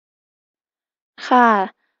ค่ะ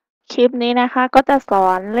คลิปนี้นะคะก็จะสอ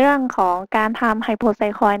นเรื่องของการทำไฮโพไซ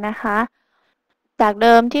คลอยด์นะคะจากเ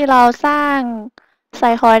ดิมที่เราสร้างไซ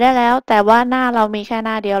คลอยด์ได้แล้วแต่ว่าหน้าเรามีแค่ห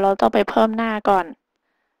น้าเดียวเราต้องไปเพิ่มหน้าก่อน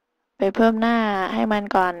ไปเพิ่มหน้าให้มัน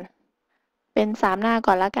ก่อนเป็น3 หน้า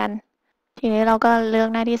ก่อนละกันทีนี้เราก็เลือก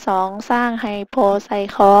หน้าที่2สร้างไฮโพไซ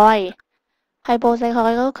คลอยด์ไฮโพไซคลอ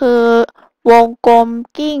ยด์ก็คือวงกลม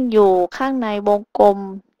กิ้งอยู่ข้างในวงกลม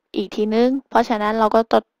อีกทีนึงเพราะฉะนั้นเรา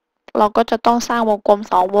ก็จะต้องสร้างวงกลม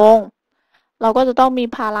2 วงเราก็จะต้องมี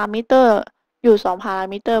พารามิเตอร์อยู่2พารา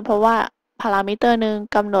มิเตอร์เพราะว่าพารามิเตอร์หนึ่ง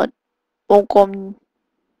กำหนดวงกลม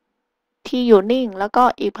ที่อยู่นิ่งแล้วก็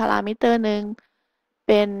อีกพารามิเตอร์หนึ่งเ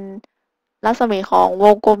ป็นรัศมีของว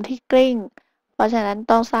งกลมที่กลิ้งเพราะฉะนั้น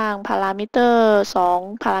ต้องสร้างพารามิเตอร์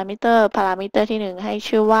2พารามิเตอร์พารามิเตอร์ที่1ให้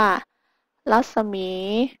ชื่อว่ารัศมี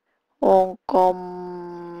วงกลม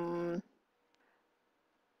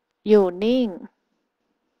อยู่นิ่ง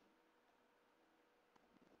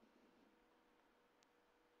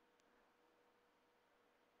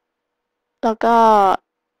แล้วก็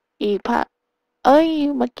อีกเ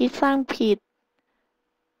มื่อกี้สร้างผิด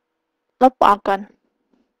ลบออกก่อน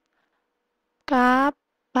กราฟ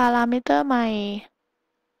พารามิเตอร์ใหม่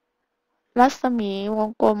รัศมีวง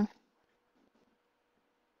กลม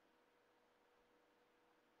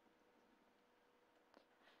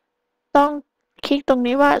ต้องคลิกตรง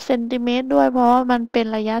นี้ว่าเซนติเมตรด้วยเพราะว่ามันเป็น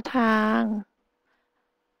ระยะทาง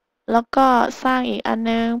แล้วก็สร้างอีกอัน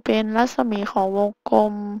นึงเป็นรัศมีของวงกล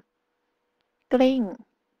มกลิ้ง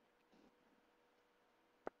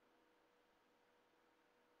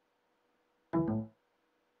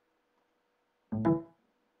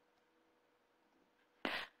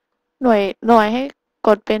หน่วยให้ก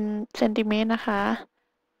ดเป็นเซนติเมตรนะคะ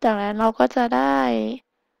จากนั้นเราก็จะได้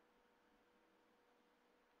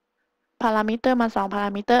พารามิเตอร์มา2พารา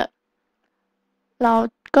มิเตอร์เรา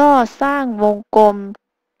ก็สร้างวงกลม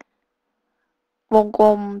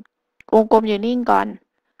อยู่นิ่งก่อน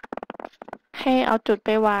ให้เอาจุดไป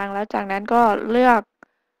วางแล้วจากนั้นก็เลือก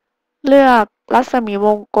รัศมีว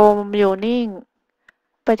งกลมอยู่นิ่ง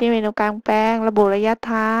ไปที่เมนูกลางแปลงระบุระยะ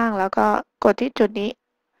ทางแล้วก็กดที่จุดนี้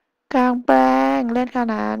กลางแปลงเลื่อนข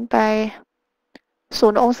นานไป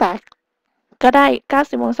0 องศาก็ได้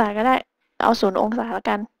90 องศาก็ได้เอา0 องศาแล้ว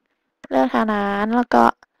กันเลื่อนขนานแล้วก็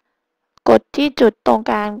กดที่จุดตรง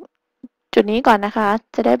กลางจุดนี้ก่อนนะคะ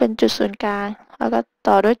จะได้เป็นจุดศูนย์กลางแล้วก็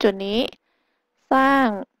ต่อด้วยจุดนี้สร้าง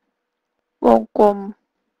วงกลม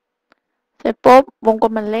เสร็จปุ๊บวงกล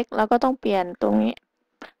มมันเล็กแล้วก็ต้องเปลี่ยนตรงนี้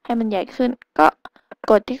ให้มันใหญ่ขึ้นก็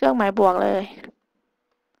กดที่เครื่องหมายบวกเลย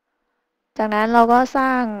จากนั้นเราก็สร้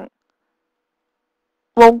าง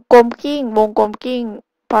วงกลมกิ้ง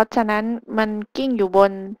เพราะฉะนั้นมันกิ้งอยู่บ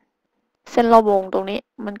นเส้นรอบวงตรงนี้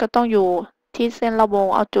มันก็ต้องอยู่ที่เส้นรอบวง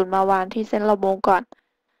เอาจุดมาวางที่เส้นรอบวงก่อน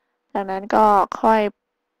จากนั้นก็ค่อย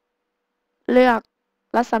เลือก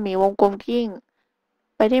รัศมีวงกลมกิ้ง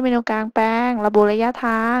ไปที่เมนูกลางแปลงระบุระยะท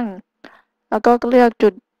างแล้วก็เลือก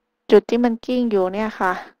จุดที่มันกิ้งอยู่เนี่ยค่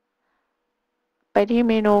ะไปที่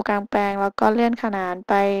เมนูกลางแปลงแล้วก็เลื่อนขนาน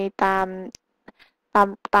ไปตามตาม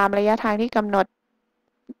ตามระยะทางที่กำหนด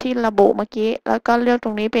ที่ระบุเมื่อกี้แล้วก็เลือกต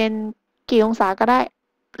รงนี้เป็นกี่องศาก็ได้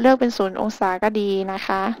เลือกเป็น0 องศาก็ดีนะค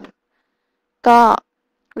ะก็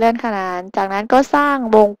เลื่อนขนานจากนั้นก็สร้าง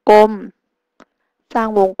วงกลม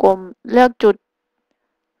เลือก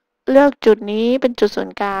จุดนี้เป็นจุดศูน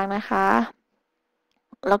ย์กลางนะคะ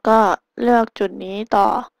แล้วก็เลือกจุดนี้ต่อ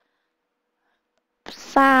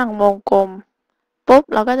สร้างวงกลมปุ๊บ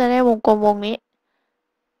เราก็จะได้วงกลมวงนี้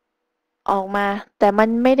ออกมาแต่มัน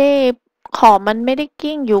ไม่ได้ขอบมันไม่ได้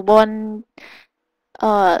กิ้งอยู่บน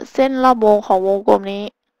เส้นรอบวงของวงกลมนี้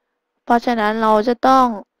เพราะฉะนั้นเราจะต้อง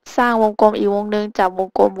สร้างวงกลมอีกวงหนึ่งจากวง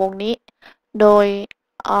กลมวงนี้โดย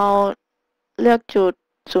เอาเลือกจุด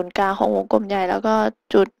ศูนย์กลางของวงกลมใหญ่แล้วก็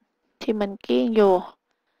จุดที่มันกิ้งอยู่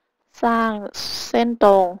สร้างเส้นต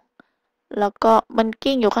รงแล้วก็มัน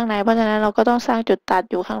กิ้งอยู่ข้างในเพราะฉะนั้นเราก็ต้องสร้างจุดตัด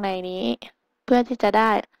อยู่ข้างในนี้เพื่อที่จะไ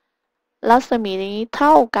ด้รัศมีนี้เท่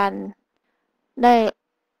ากันได้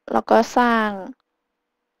แล้วก็สร้าง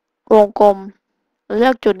วงกลมเลื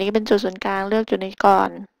อกจุดนี้เป็นจุดศูนย์กลางเลือกจุดนี้ก่อน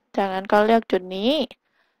จากนั้นก็เลือกจุดนี้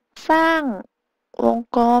สร้างวง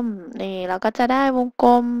กลมนี่เราก็จะได้วงก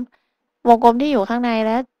ลมที่อยู่ข้างในแ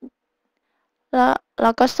ล้วเรา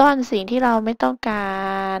ก็ซ่อนสิ่งที่เราไม่ต้องกา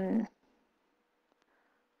ร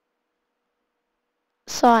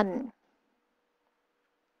ซ่อน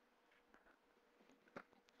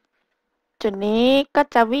จุดนี้ก็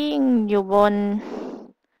จะวิ่งอยู่บน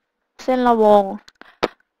เส้นระวง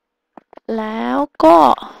แล้วก็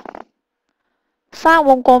สร้าง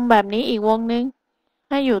วงกลมแบบนี้อีกวงนึง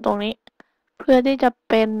ให้อยู่ตรงนี้เพื่อที่จะ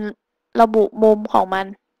เป็นระบุมุมของมัน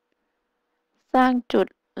สร้างจุด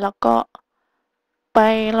แล้วก็ไป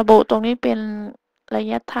ระบุตรงนี้เป็นระ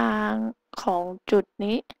ยะทางของจุด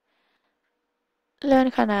นี้เลื่อน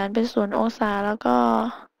ขนานเป็น0 องศาแล้วก็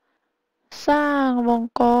สร้างวง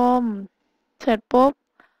กลมเสร็จปุ๊บ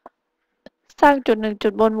สร้างจุด1 จุ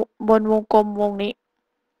ดบนวงกลมวงนี้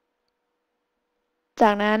จา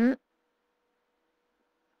กนั้น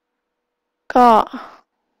ก็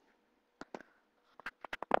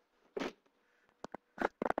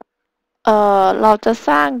เราจะส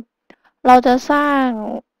ร้าง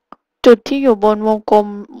จุดที่อยู่บนวงกลม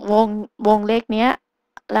วงวงเล็กเนี้ย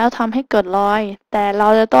แล้วทำให้เกิดรอยแต่เรา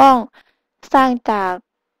จะต้องสร้างจาก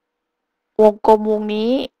วงกลมวง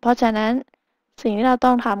นี้เพราะฉะนั้นสิ่งที่เราต้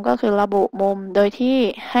องทำก็คือระบุมุมโดยที่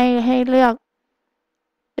ให้เลือก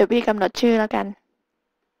เดี๋ยวพี่กำหนดชื่อแล้วกัน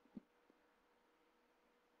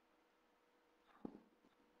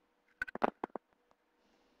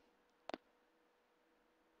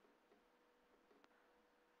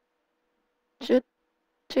จุด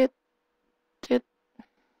จุดจุด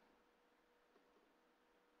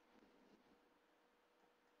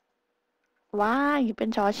ว้ายเป็น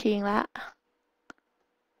ชอชิงละ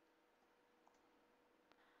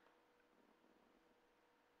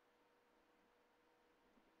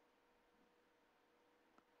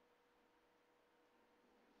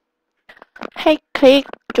ให้คลิก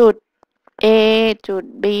จุด A จุด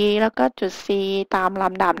B แล้วก็จุด C ตามล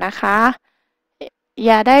ำดับนะคะอ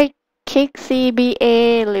ย่าได้คลิก CBA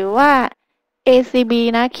หรือว่า ACB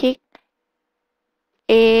นะคลิก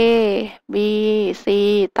A B C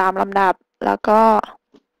ตามลำดับแล้วก็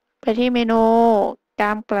ไปที่เมนูกล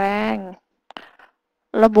างแปลง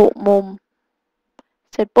ระบุมุม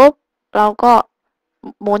เสร็จปุ๊บเราก็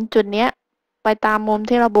หมุนจุดเนี้ยไปตามมุม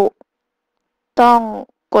ที่ระบุต้อง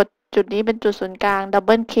กดจุดนี้เป็นจุดศูนย์กลางดับเ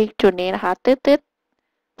บิลคลิกจุดนี้นะคะตึ๊ด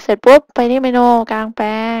เสร็จปุ๊บไปที่เมนูกลางแปล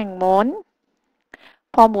งหมุน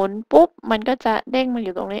พอหมุนปุ๊บมันก็จะเด้งมาอ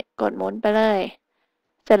ยู่ตรงนี้กดหมุนไปเลย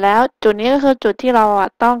เสร็จแล้วจุดนี้ก็คือจุดที่เรา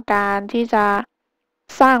ต้องการที่จะ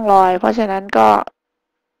สร้างรอยเพราะฉะนั้นก็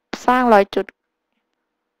สร้างรอยจุด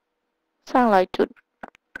สร้างรอยจุด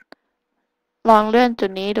ลองเลื่อนจุ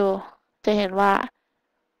ดนี้ดูจะเห็นว่า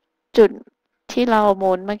จุดที่เราห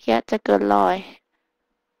มุนเมื่อกี้จะเกิดรอย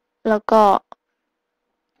แล้วก็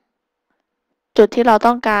จุดที่เรา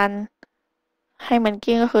ต้องการให้มัน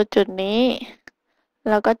กิ้งก็คือจุดนี้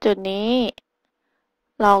แล้วก็จุดนี้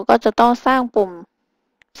เราก็จะต้องสร้างปุ่ม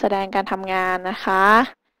แสดงการทำงานนะคะ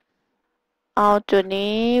เอาจุด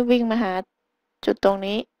นี้วิ่งมาหาจุดตรง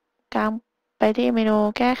นี้กลางไปที่เมนู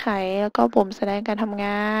แก้ไขแล้วก็ปุ่มแสดงการทำง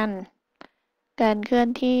านการเคลื่อน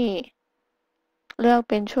ที่เลือก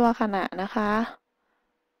เป็นชั่วขณะนะคะ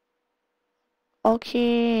โอเค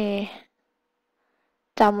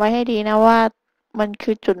จำไว้ให้ดีนะว่ามัน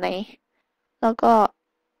คือจุดไหนแล้วก็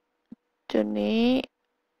จุดนี้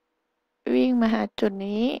วิ่งมาหาจุด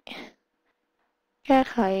นี้แก้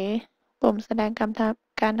ไขปุ่มแสดง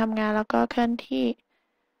การทำงานแล้วก็เคลื่อนที่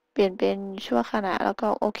เปลี่ยนเป็นชั่วขณะแล้วก็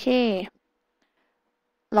โอเค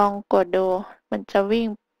ลองกดดูมันจะวิ่ง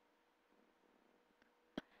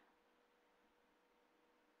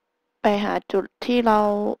ไปหาจุดที่เรา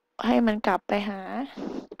ให้มันกลับไปหา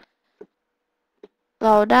เร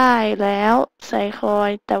าได้แล้วไซคลอย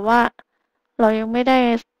แต่ว่าเรายังไม่ได้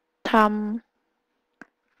ท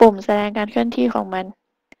ำปุ่มแสดงการเคลื่อนที่ของมัน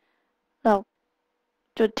เรา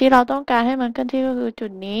จุดที่เราต้องการให้มันเคลื่อนที่ก็คือจุ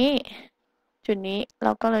ดนี้จุดนี้เร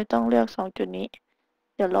าก็เลยต้องเลือก2จุดนี้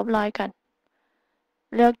เดี๋ยวลบรอยกัน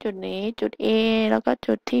เลือกจุดนี้จุด A แล้วก็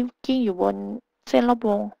จุดที่กิ้งอยู่บนเส้นรอบว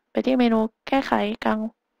งไปที่เมนูแก้ไขกลาง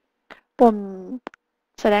ปุ่ม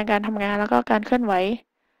แสดงการทำงานแล้วก็การเคลื่อนไหว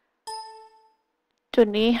จุด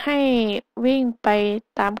นี้ให้วิ่งไป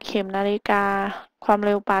ตามเข็มนาฬิกาความเ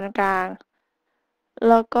ร็วปานกลาง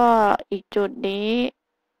แล้วก็อีกจุดนี้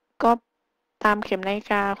ก็ตามเข็มนาฬิ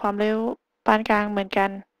กาความเร็วปานกลางเหมือนกัน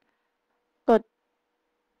กด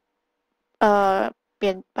เอ่อเปลี่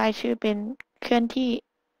ยนป้ายชื่อเป็นเคลื่อนที่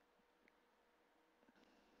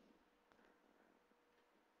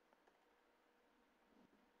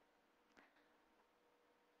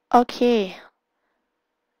โอเค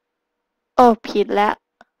โอ้ผิดแล้ว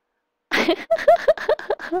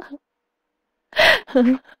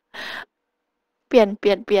เปลี่ยนเ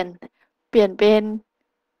ป็น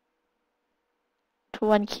ท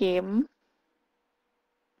วนเข็ม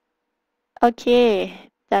โอเค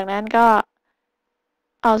จากนั้นก็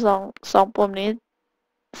เอาสองปุ่มนี้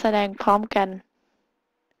แสดงพร้อมกัน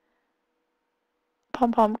พ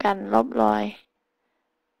ร้อมๆกันลบรอย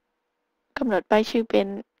กำหนดป้ายชื่อเป็น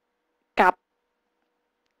กลับ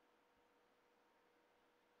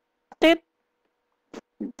ตึ๊ด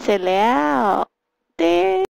เสร็จแล้วตึ๊